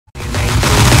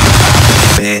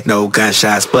hear no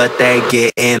gunshots, but they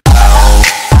getting low,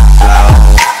 low,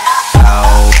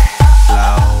 low,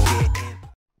 low.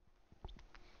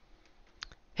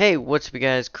 Hey, what's up, you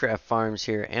guys? Craft Farms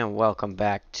here, and welcome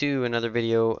back to another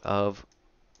video of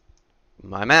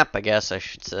my map. I guess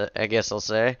I'll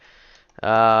say.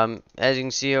 As you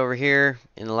can see over here,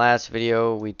 in the last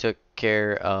video, we took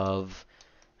care of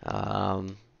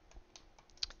adding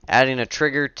a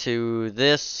trigger to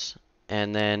this,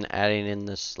 and then adding in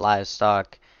this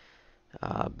livestock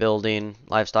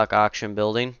livestock auction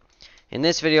building. In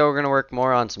this video, we're going to work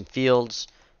more on some fields.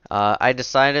 I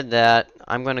decided that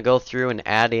I'm going to go through and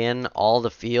add in all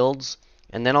the fields,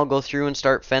 and then I'll go through and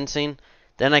start fencing.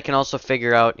 Then I can also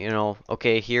figure out,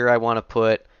 okay, here I want to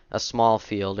put a small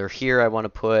field, or here I want to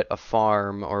put a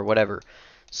farm, or whatever.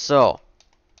 So,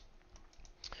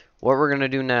 what we're going to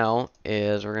do now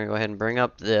is we're going to go ahead and bring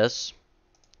up this.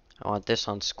 I want this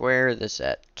on square, this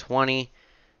at 20,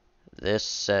 this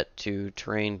set to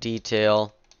terrain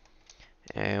detail,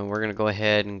 and we're going to go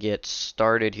ahead and get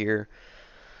started here.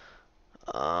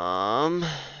 I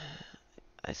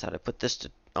thought I put this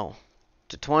to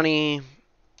 20,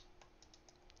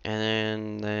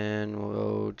 and then we'll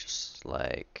go just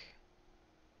like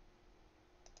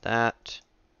that,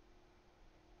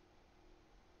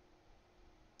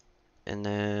 and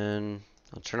then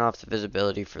I'll turn off the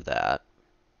visibility for that.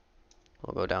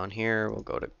 We'll go down here, we'll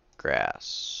go to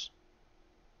grass.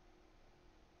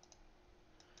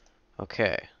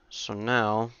 Okay, so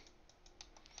now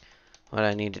what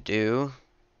I need to do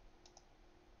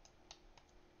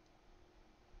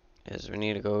is we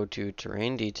need to go to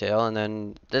terrain detail, and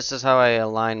then this is how I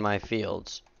align my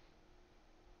fields.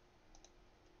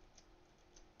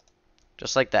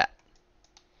 Just like that.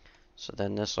 So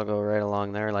then this will go right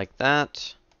along there like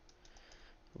that.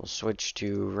 We'll switch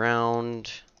to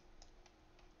round.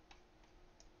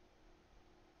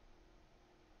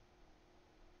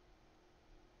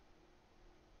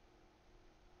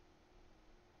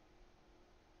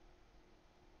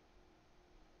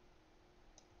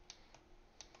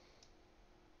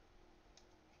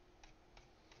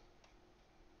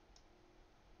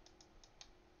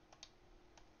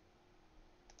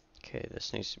 Okay,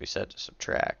 this needs to be set to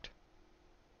subtract.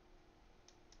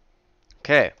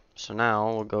 Okay, so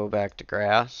now we'll go back to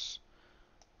grass.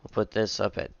 We'll put this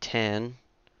up at 10.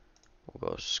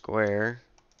 We'll go square.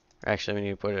 Actually, we need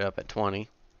to put it up at 20.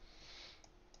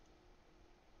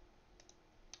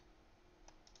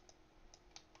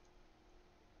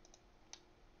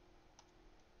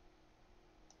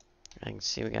 I can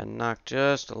see we got to knock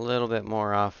just a little bit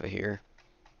more off of here.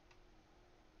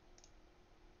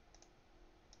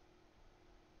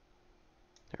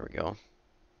 There we go.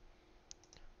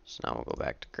 So now we'll go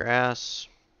back to grass.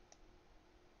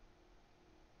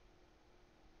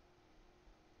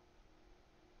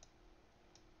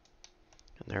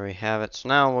 And there we have it. So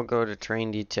now we'll go to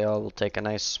terrain detail. We'll take a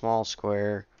nice small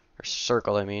square, or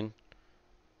circle I mean.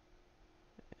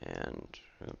 And,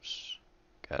 oops,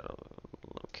 got a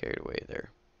little carried away there.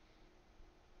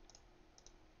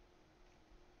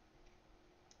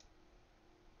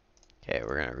 Okay,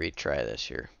 we're going to retry this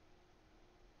here.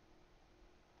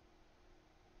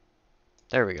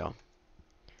 There we go.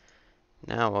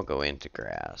 Now we'll go into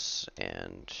grass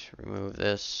and remove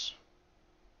this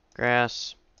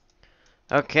grass.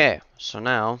 Okay, so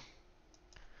now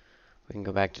we can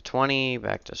go back to 20,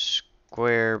 back to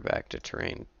square, back to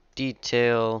terrain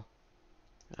detail.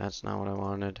 That's not what I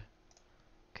wanted.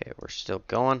 Okay, we're still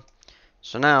going.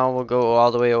 So now we'll go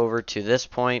all the way over to this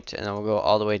point, and then we'll go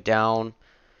all the way down,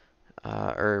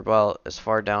 or well, as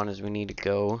far down as we need to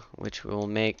go, which we will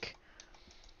make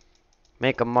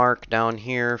a mark down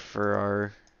here for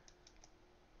our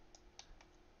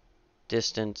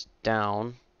distance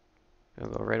down.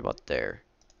 We'll go right about there.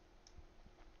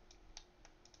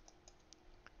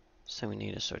 So we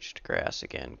need to switch to grass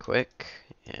again quick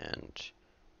and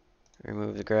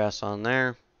remove the grass on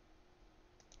there.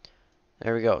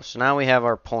 There we go. So now we have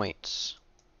our points.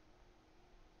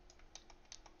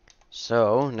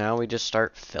 So now we just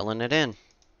start filling it in.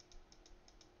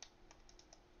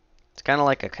 It's kind of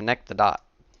like a connect the dot.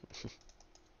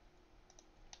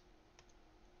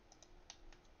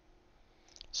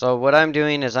 So what I'm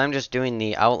doing is I'm just doing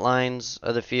the outlines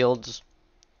of the fields.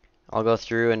 I'll go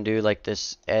through and do like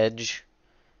this edge,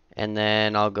 and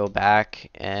then I'll go back,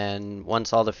 and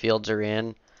once all the fields are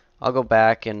in, I'll go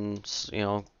back and,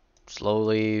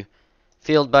 slowly,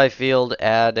 field by field,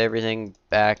 add everything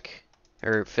back,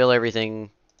 or fill everything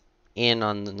in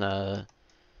on the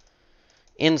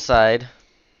inside,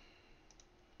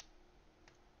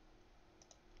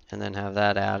 and then have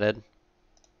that added.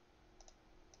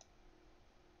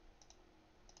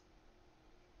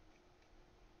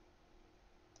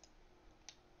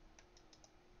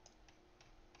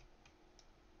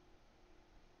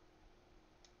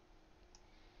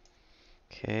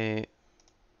 Okay,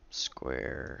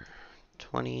 square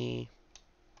 20.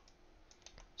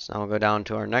 So now we'll go down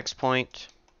to our next point.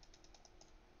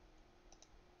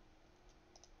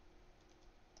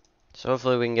 So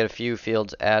hopefully we can get a few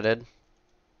fields added.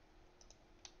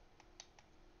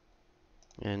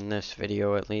 In this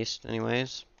video at least,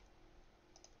 anyways.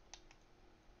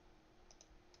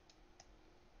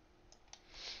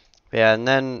 Yeah, and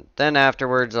then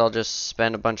afterwards I'll just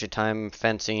spend a bunch of time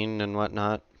fencing and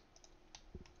whatnot.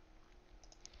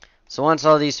 So once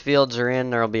all these fields are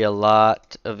in, there'll be a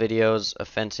lot of videos of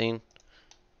fencing.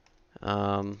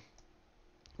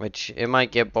 Which it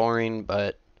might get boring,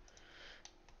 but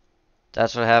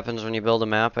that's what happens when you build a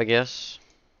map, I guess.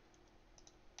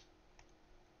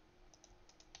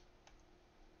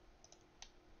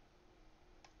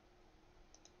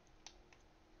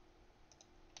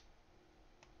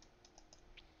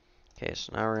 Okay,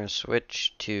 so now we're going to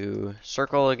switch to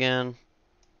circle again.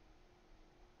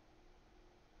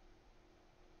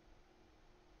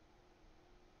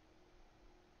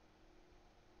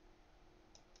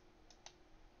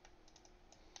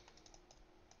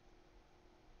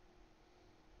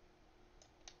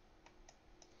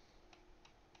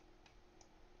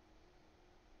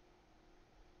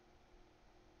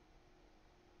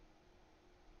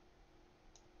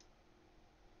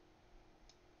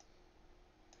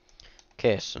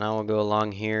 Okay, so now we'll go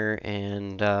along here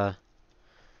and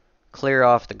clear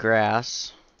off the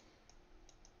grass.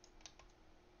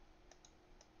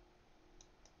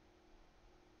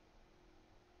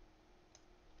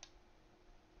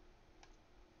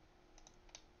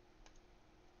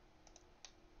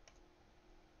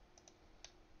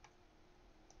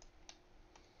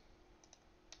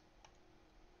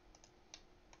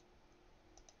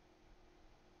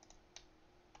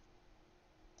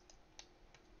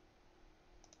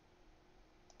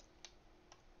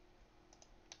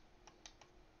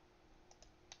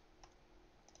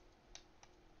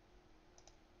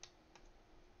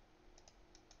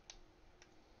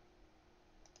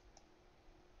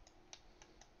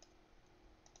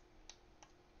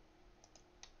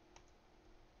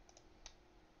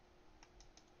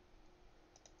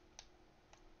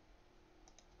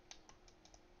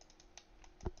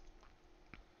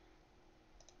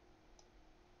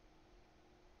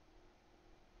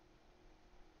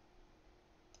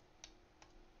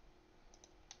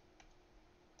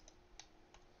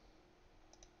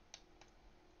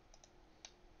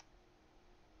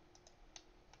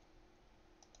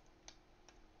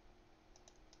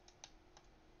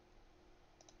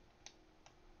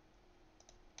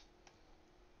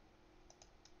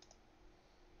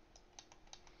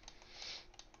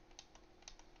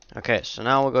 Okay, so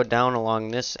now we'll go down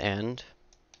along this end,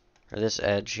 or this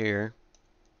edge here.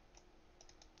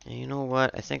 And you know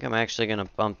what? I think I'm actually going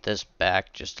to bump this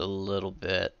back just a little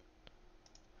bit.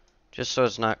 Just so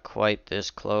it's not quite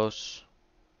this close.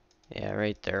 Yeah,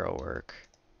 right there will work.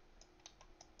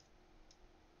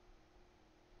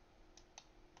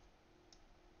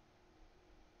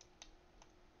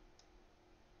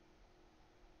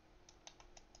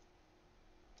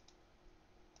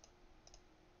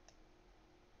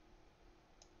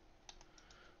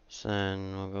 So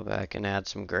then we'll go back and add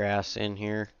some grass in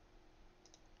here.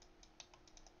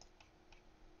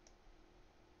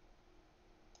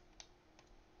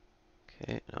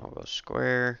 Okay, now we'll go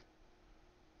square.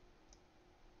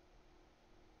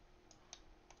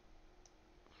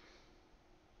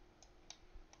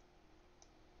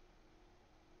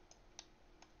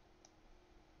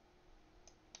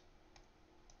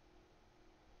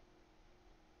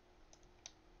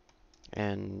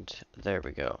 And there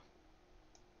we go.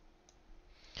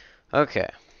 Okay.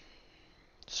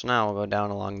 So now we'll go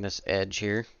down along this edge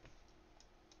here.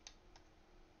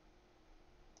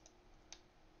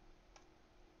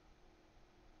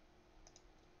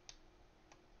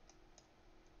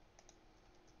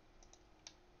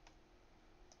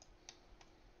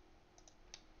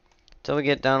 Till we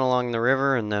get down along the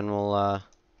river, and then we'll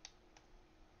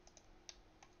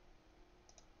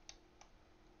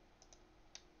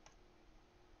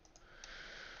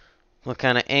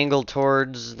kind of angle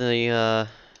towards the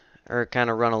or kind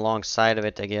of run alongside of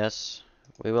it, I guess.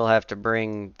 We will have to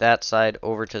bring that side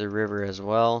over to the river as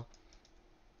well,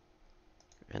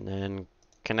 and then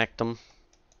connect them.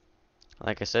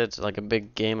 Like I said, it's like a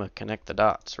big game of connect the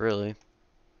dots, really.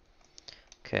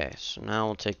 Okay, so now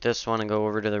we'll take this one and go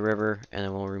over to the river, and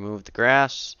then we'll remove the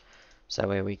grass, so that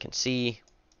way we can see.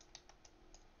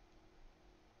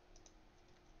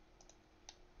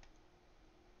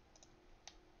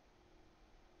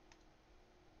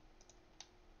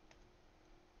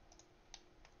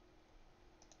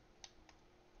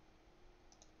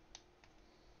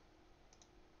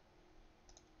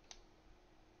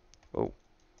 Oh,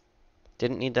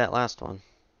 didn't need that last one.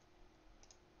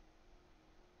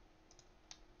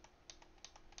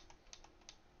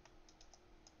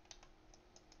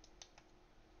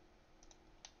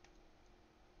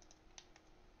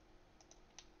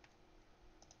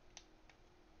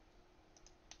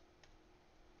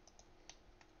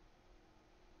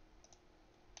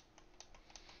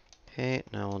 Okay,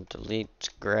 now we'll delete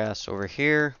grass over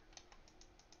here.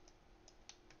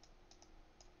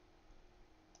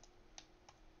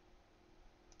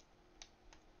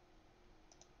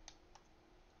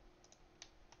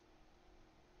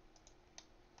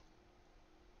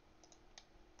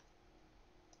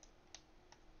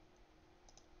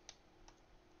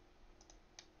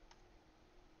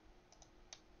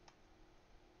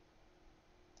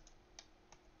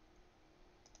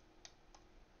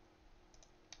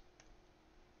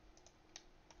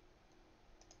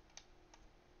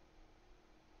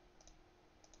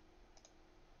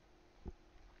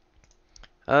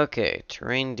 Okay,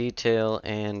 terrain detail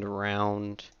and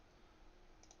round.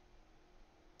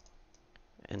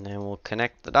 And then we'll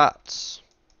connect the dots.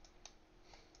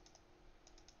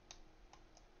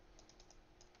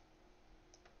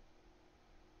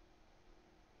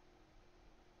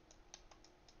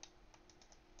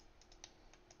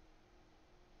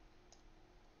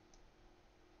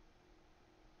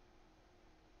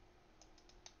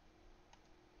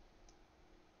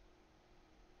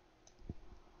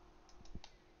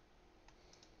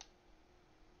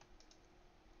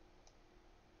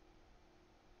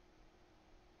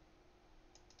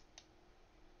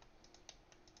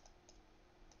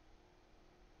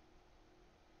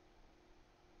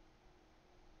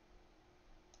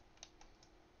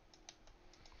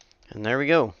 And there we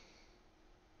go.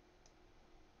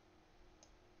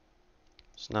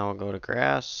 So now we'll go to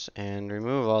grass and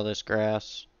remove all this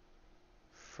grass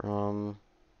from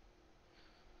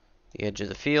the edge of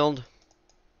the field.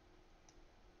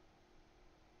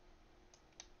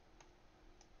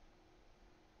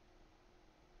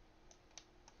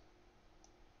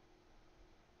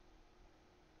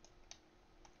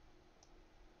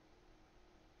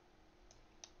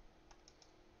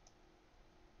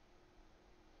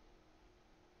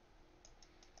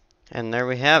 And there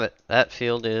we have it. That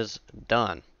field is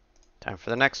done. Time for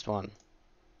the next one,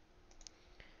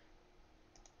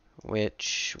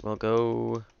 which will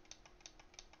go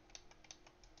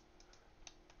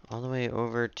all the way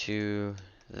over to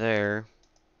there.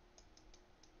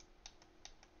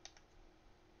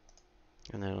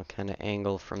 And then it'll kind of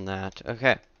angle from that.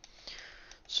 Okay.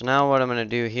 So now what I'm going to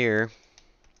do here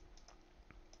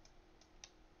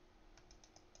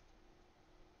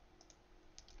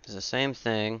is the same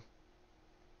thing.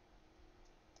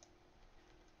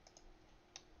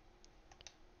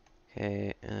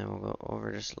 Okay, and then we'll go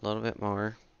over just a little bit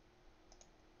more.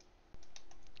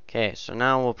 Okay, so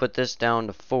now we'll put this down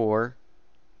to 4.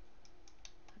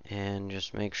 And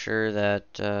just make sure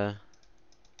that,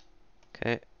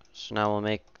 okay, so now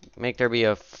we'll make there be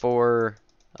a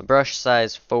brush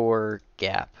size 4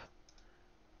 gap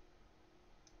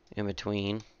in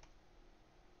between,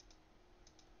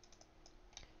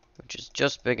 which is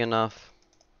just big enough.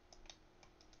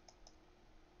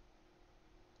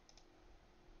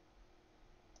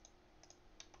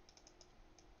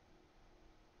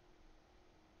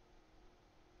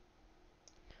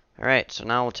 Alright, so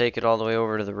now we'll take it all the way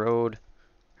over to the road,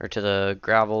 or to the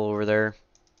gravel over there.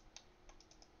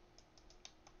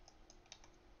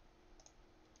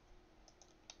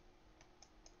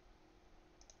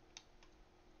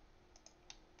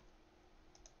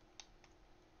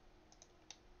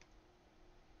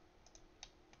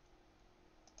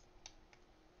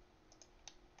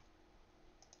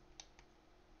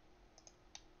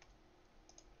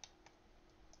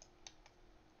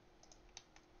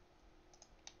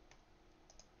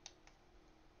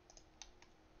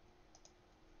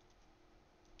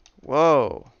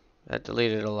 Whoa, that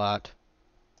deleted a lot.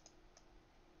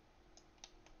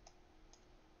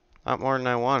 A lot more than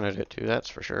I wanted it to, that's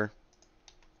for sure.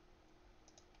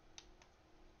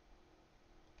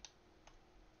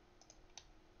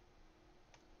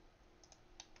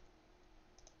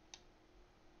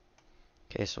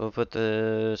 Okay, so we'll put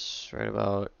this right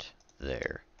about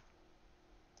there.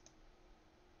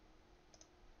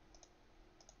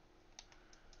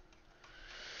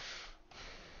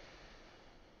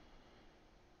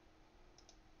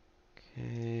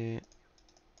 Okay.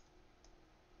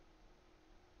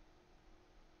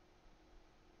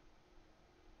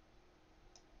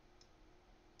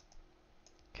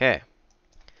 Okay.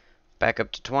 Back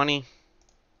up to 20.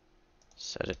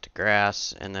 Set it to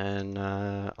grass, and then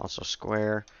also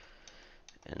square.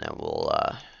 And then we'll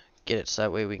get it so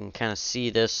that way we can kind of see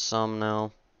this some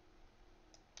now.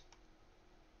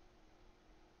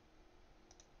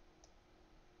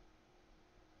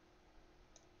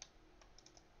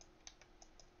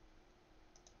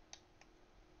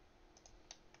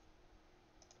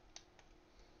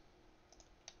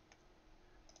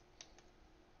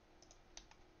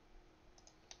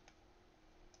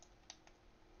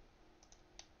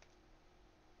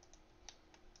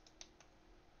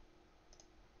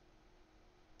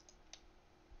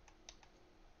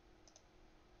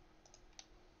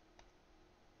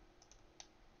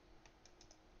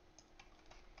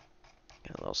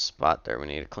 Got a little spot there we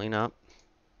need to clean up.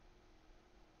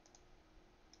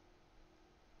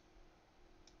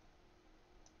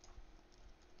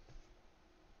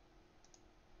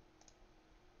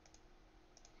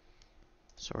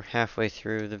 So we're halfway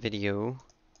through the video.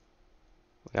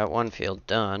 We got one field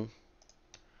done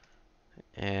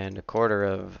and a quarter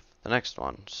of the next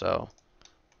one, so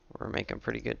we're making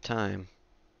pretty good time.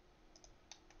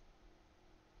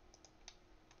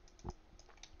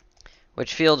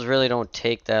 Which fields really don't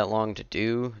take that long to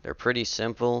do. They're pretty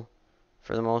simple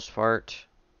for the most part.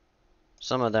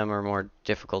 Some of them are more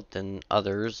difficult than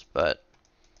others, but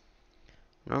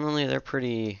normally they're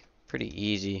pretty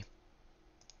easy.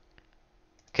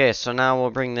 Okay, so now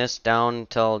we'll bring this down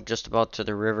till just about to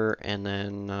the river, and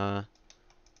then we'll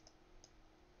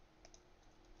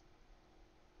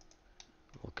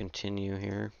continue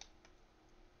here.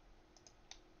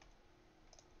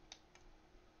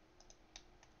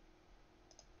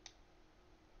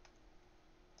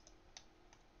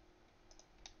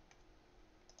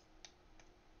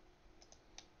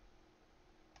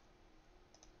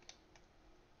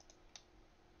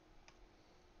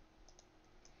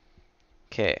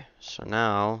 Okay, so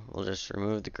now we'll just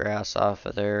remove the grass off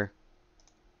of there.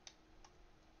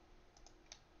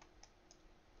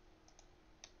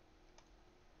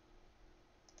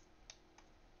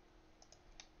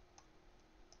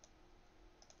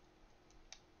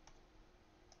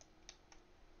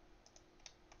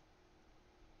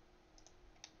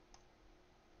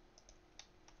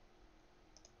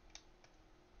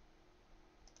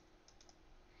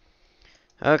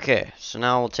 Okay, so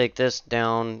now we'll take this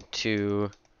down to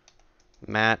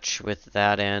match with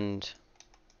that end.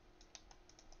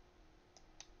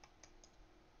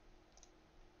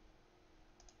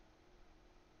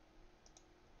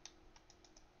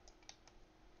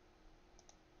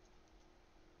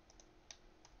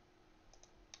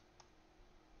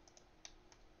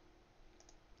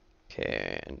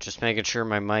 Okay, and just making sure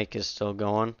my mic is still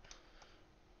going.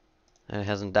 It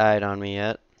hasn't died on me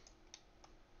yet.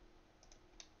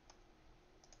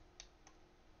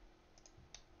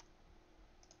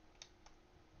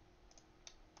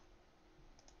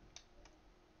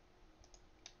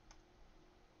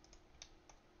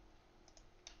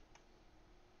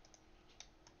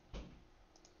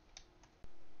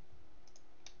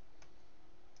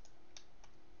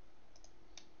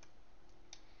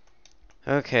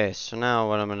 Okay, so now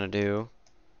what I'm going to do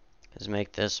is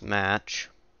make this match.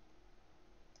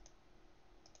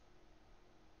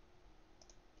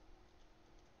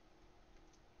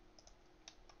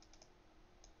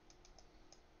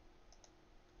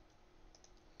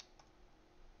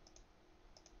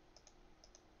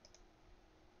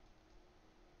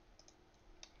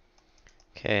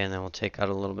 Okay, and then we'll take out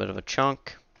a little bit of a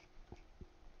chunk.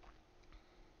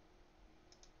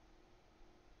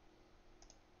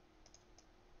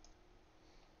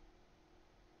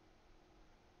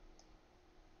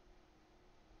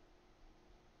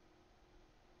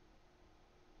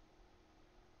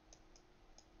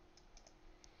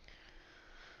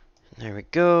 And there we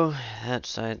go, that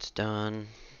side's done.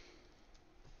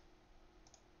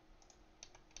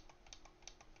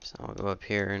 So I'll go up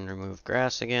here and remove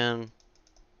grass again.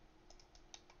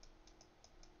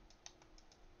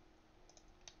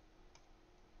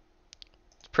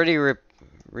 It's pretty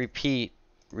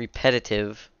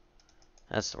repetitive.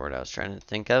 That's the word I was trying to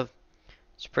think of.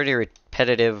 It's pretty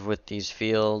repetitive with these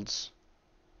fields.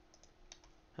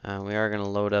 We are going to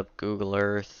load up Google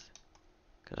Earth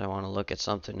because I want to look at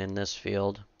something in this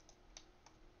field.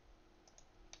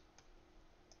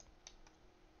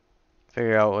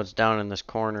 Figure out what's down in this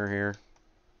corner here.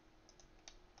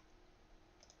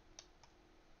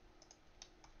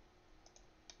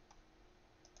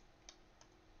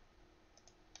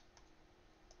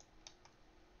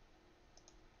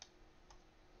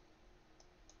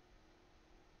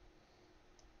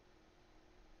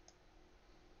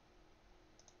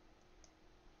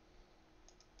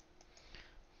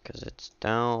 Because it's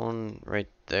down right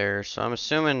there. So I'm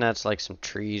assuming that's like some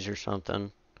trees or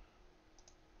something.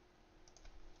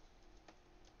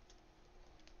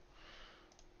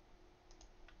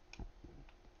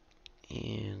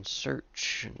 and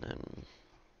search, and then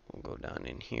we'll go down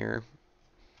in here.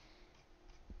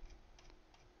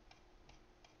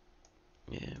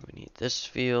 Yeah, we need this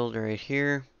field right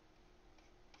here.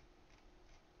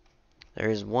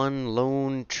 There is one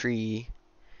lone tree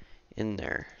in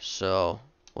there, so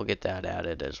we'll get that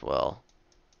added as well.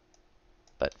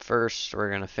 But first, we're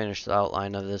going to finish the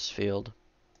outline of this field.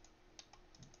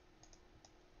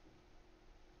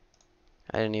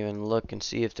 I didn't even look and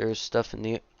see if there's stuff in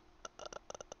the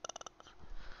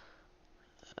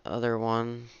other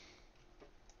one.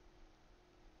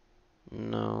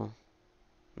 No,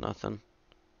 nothing.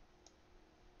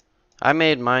 I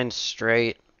made mine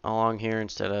straight along here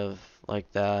instead of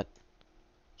like that,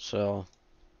 so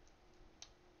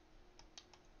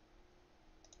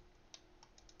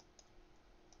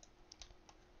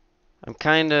I'm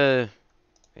kinda,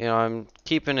 I'm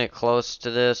keeping it close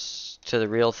to this, to the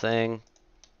real thing,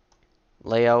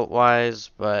 layout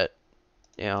wise, but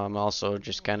I'm also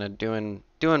just kinda doing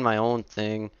my own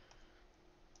thing.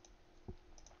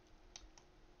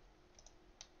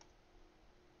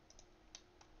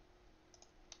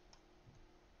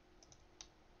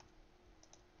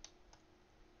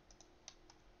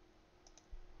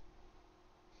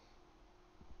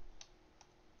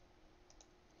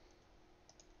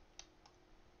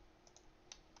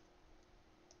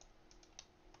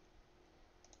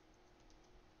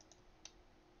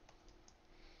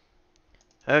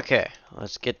 Okay,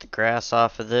 let's get the grass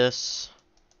off of this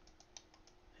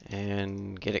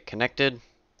and get it connected.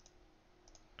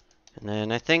 And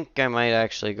then I think I might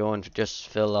actually go and just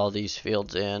fill all these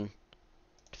fields in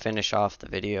to finish off the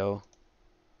video.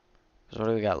 So what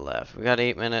do we got left? We got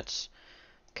 8 minutes.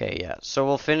 Okay, yeah. So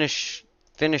we'll finish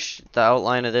the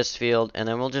outline of this field, and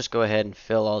then we'll just go ahead and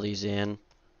fill all these in.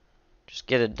 Just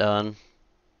get it done.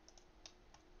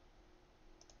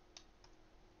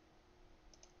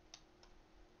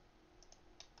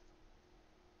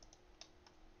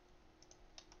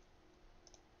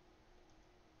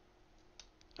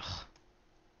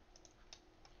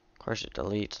 Of course it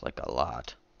deletes like a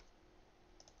lot.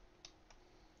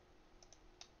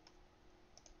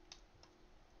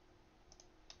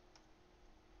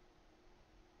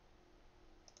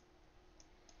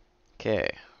 Okay,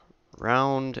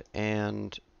 round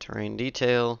and terrain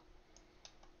detail.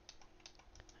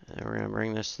 And we're gonna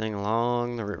bring this thing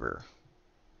along the river.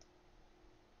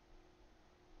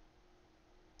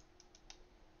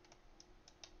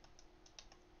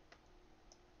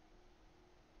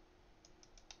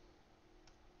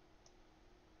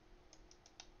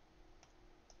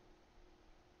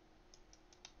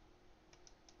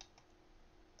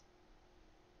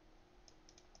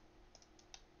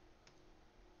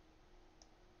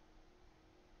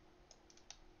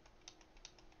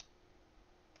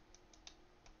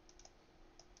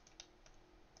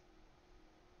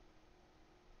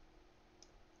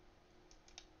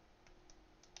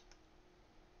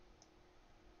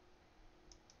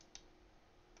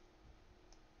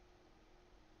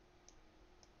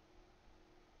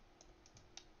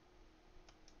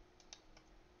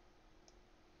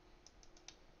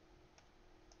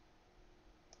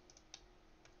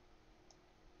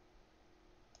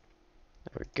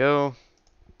 There we go.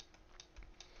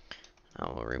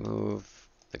 Now we'll remove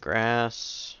the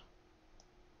grass.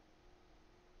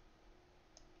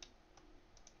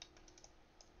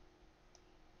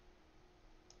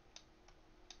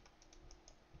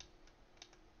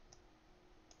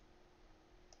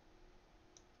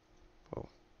 Oh.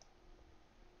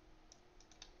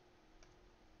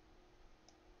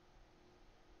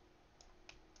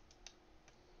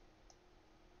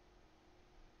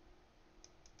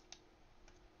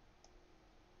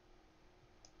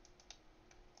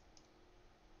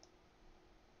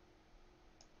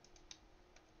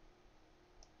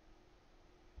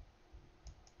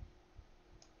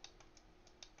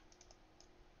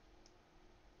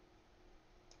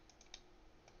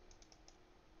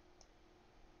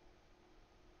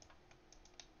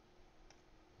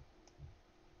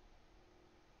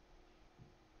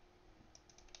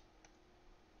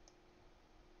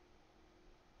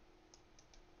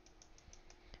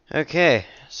 Okay,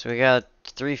 so we got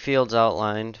 3 fields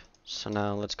outlined. So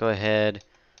now let's go ahead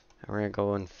and we're gonna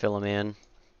go and fill them in. I'm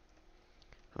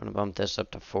gonna bump this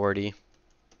up to 40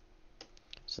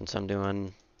 since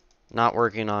I'm not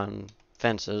working on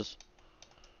fences.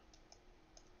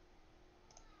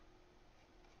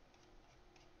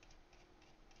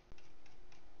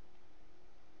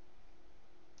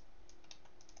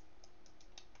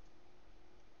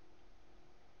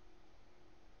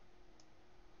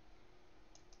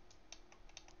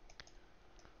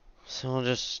 So we'll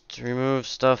just remove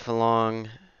stuff along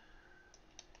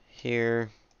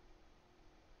here.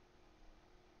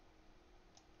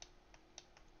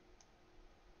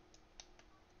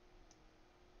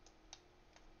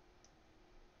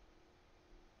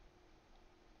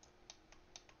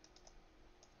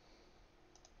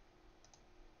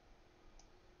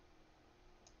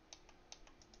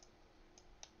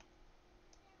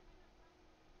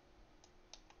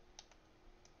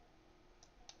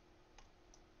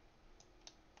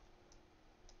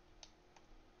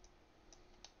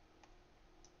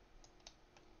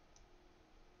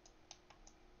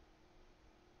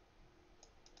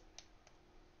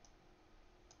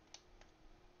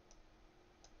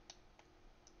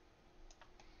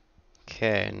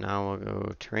 Okay, now we'll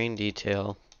go terrain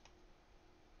detail.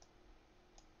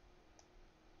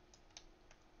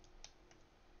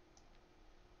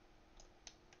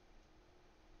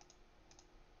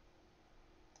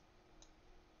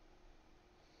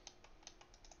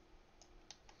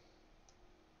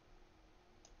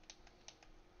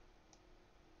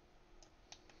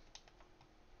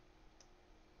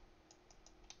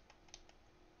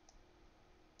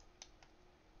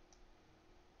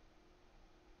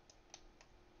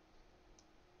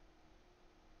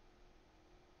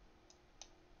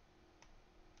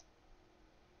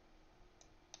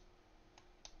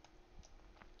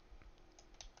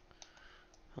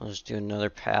 I'll just do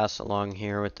another pass along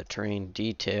here with the terrain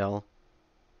detail.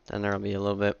 Then there'll be a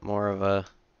little bit more of a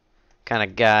kind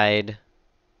of guide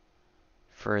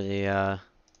for the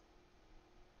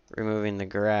removing the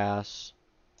grass.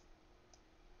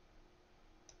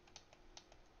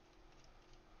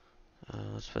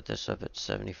 Let's put this up at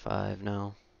 75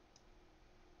 now.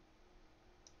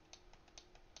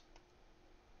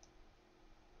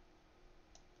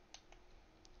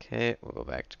 Okay, we'll go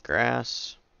back to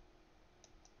grass.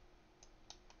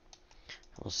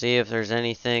 We'll see if there's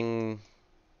anything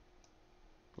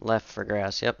left for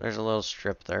grass. Yep, there's a little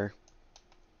strip there.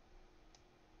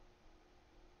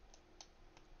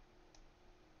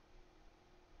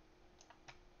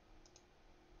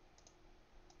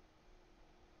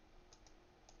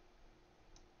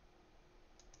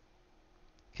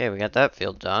 Okay, we got that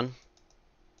field done.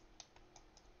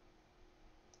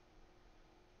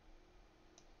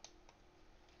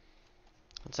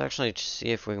 Let's actually see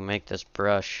if we can make this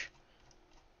brush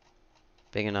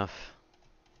big enough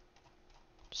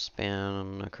to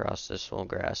span across this whole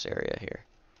grass area here.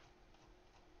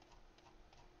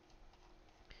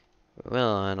 We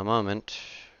will in a moment.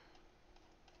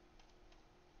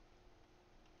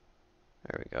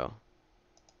 There we go.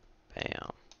 Bam.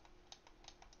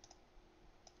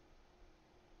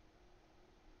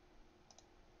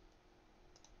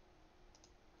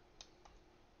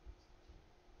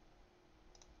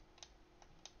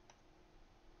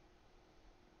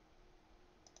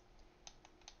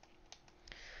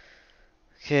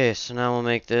 Okay, so now we'll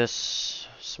make this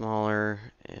smaller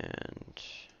and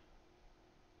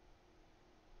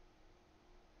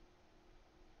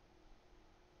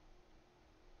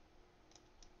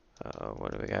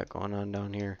what do we got going on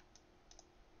down here?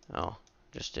 Oh,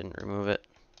 just didn't remove it.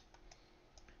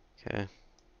 Okay.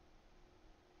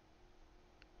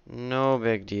 No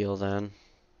big deal then.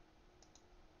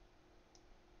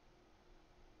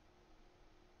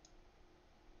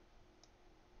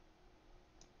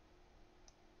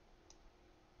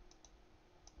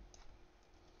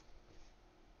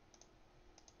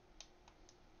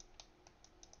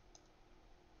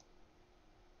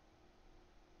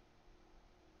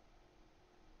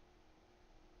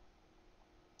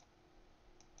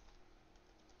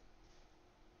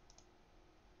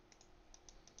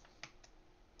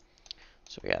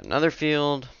 So we got another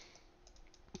field.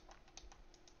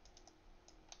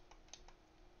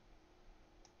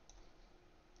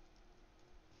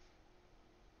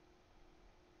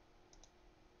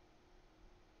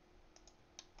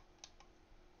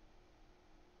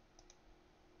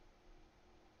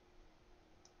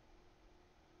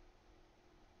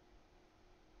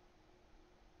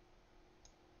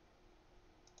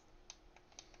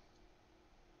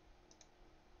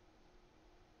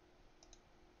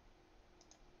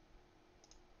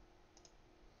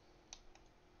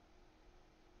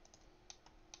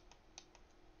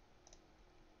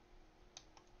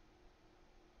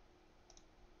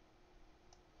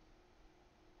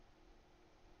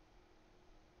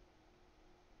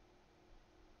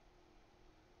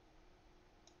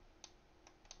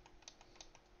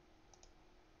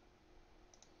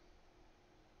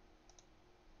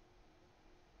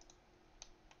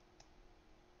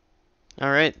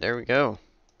 Alright, there we go.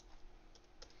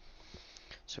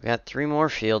 So we got 3 more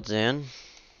fields in.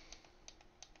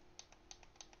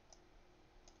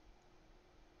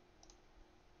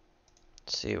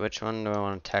 Let's see, which one do I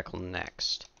want to tackle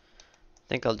next? I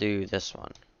think I'll do this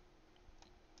one.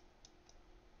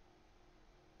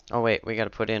 Oh wait, we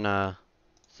gotta put in a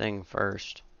thing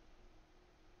first.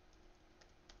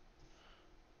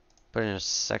 Put in a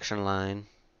section line.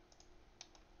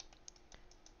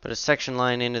 Put a section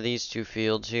line into these 2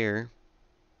 fields here.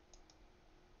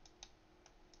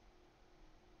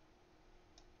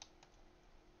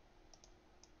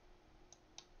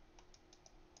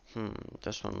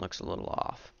 This one looks a little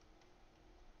off.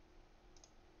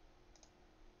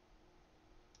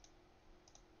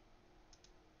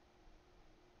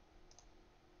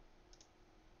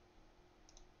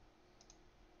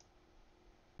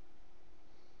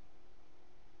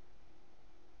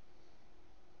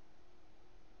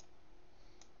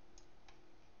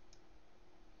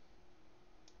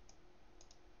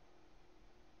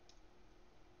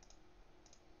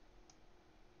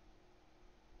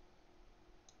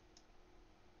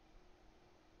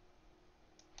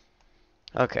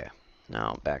 Okay,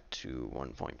 now back to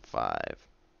 1.5.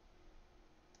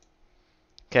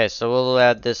 Okay, so we'll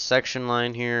add this section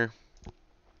line here.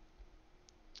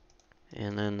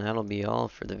 And then that'll be all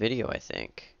for the video, I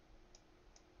think.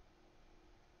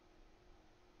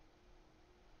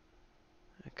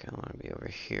 Okay, I want to be over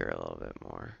here a little bit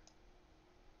more.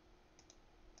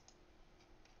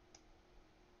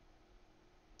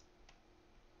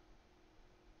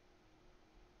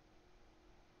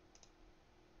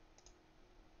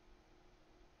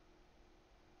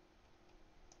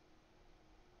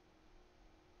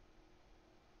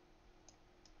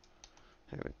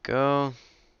 There we go.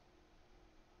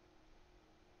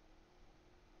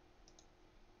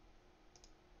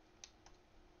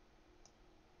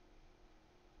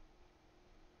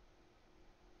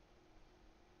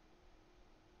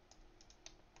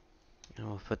 And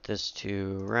we'll put this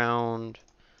to round.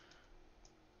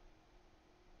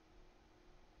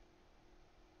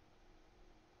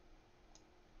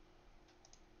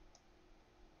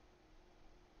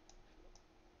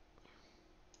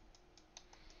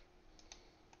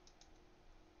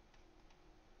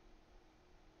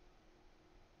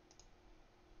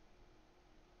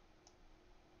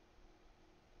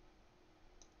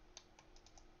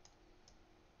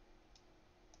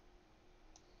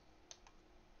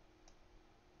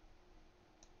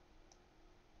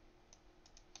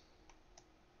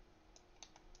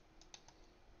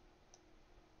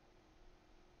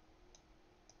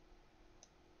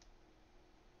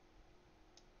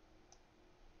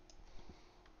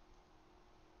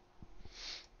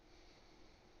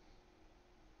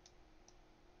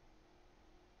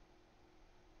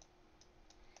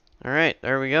 Alright,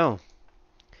 there we go.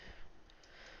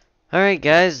 Alright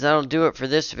guys, that'll do it for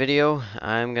this video.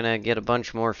 I'm gonna get a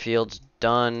bunch more fields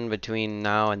done between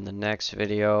now and the next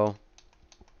video.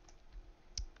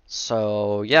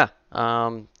 So yeah,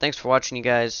 thanks for watching, you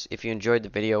guys. If you enjoyed the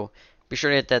video, be sure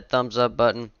to hit that thumbs up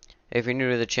button. If you're new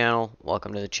to the channel,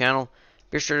 welcome to the channel.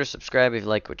 Be sure to subscribe if you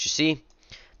like what you see.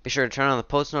 Be sure to turn on the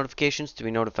post notifications to be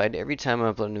notified every time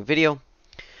I upload a new video.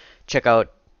 Check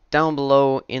out down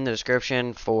below in the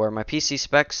description for my PC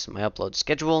specs, my upload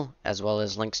schedule, as well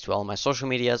as links to all my social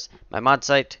medias, my mod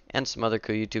site, and some other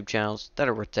cool YouTube channels that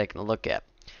are worth taking a look at.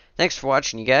 Thanks for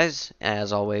watching, you guys.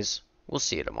 As always, we'll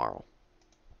see you tomorrow.